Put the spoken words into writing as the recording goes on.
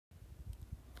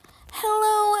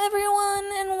Hello everyone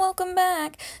and welcome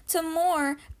back to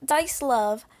more Dice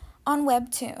Love on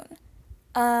WEBTOON.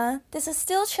 This is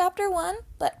still chapter 1,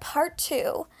 but part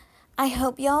 2. I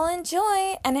hope y'all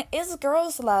enjoy, and it is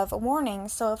girls love, warning,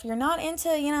 so if you're not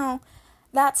into,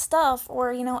 that stuff,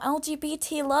 or,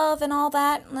 LGBT love and all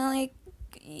that, like,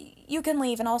 you can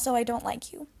leave, and also I don't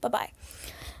like you. Bye-bye.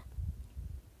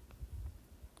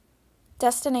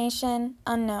 Destination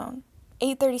unknown,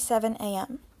 8:37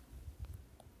 a.m.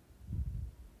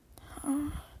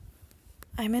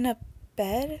 I'm in a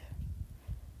bed?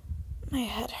 My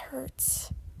head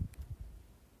hurts.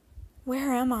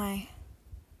 Where am I?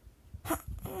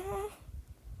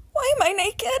 Why am I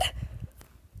naked?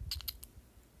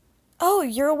 Oh,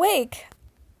 you're awake.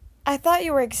 I thought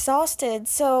you were exhausted,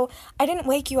 so I didn't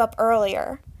wake you up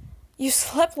earlier. You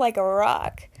slept like a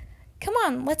rock. Come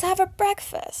on, let's have a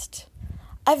breakfast.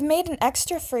 I've made an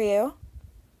extra for you.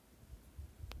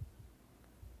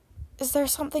 Is there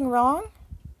something wrong?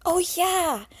 Oh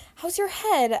yeah, how's your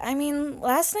head? I mean,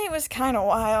 last night was kind of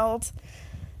wild.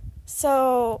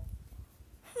 So,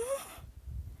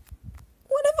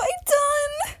 what have I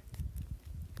done?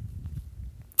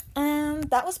 And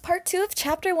that was part 2 of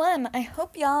chapter 1. I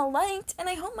hope y'all liked, and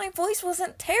I hope my voice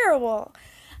wasn't terrible.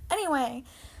 Anyway,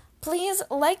 please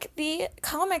like the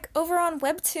comic over on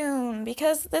WEBTOON,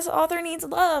 because this author needs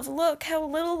love. Look how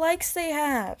little likes they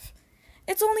have.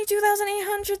 It's only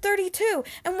 2,832,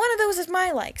 and one of those is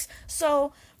my likes.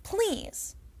 So,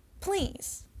 please,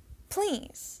 please,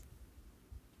 please,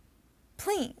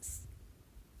 please,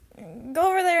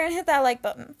 go over there and hit that like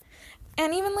button.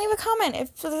 And even leave a comment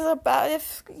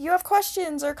if you have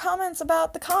questions or comments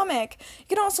about the comic.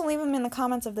 You can also leave them in the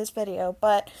comments of this video,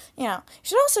 but, you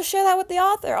should also share that with the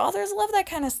author. Authors love that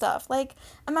kind of stuff. Like,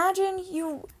 imagine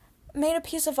you made a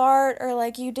piece of art, or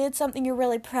like you did something you're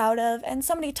really proud of, and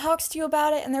somebody talks to you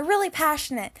about it and they're really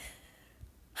passionate.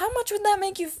 How much would that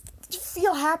make you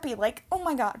feel happy? Like, oh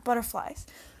my god, butterflies.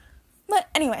 But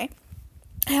anyway,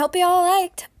 I hope you all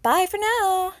liked. Bye for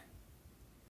now.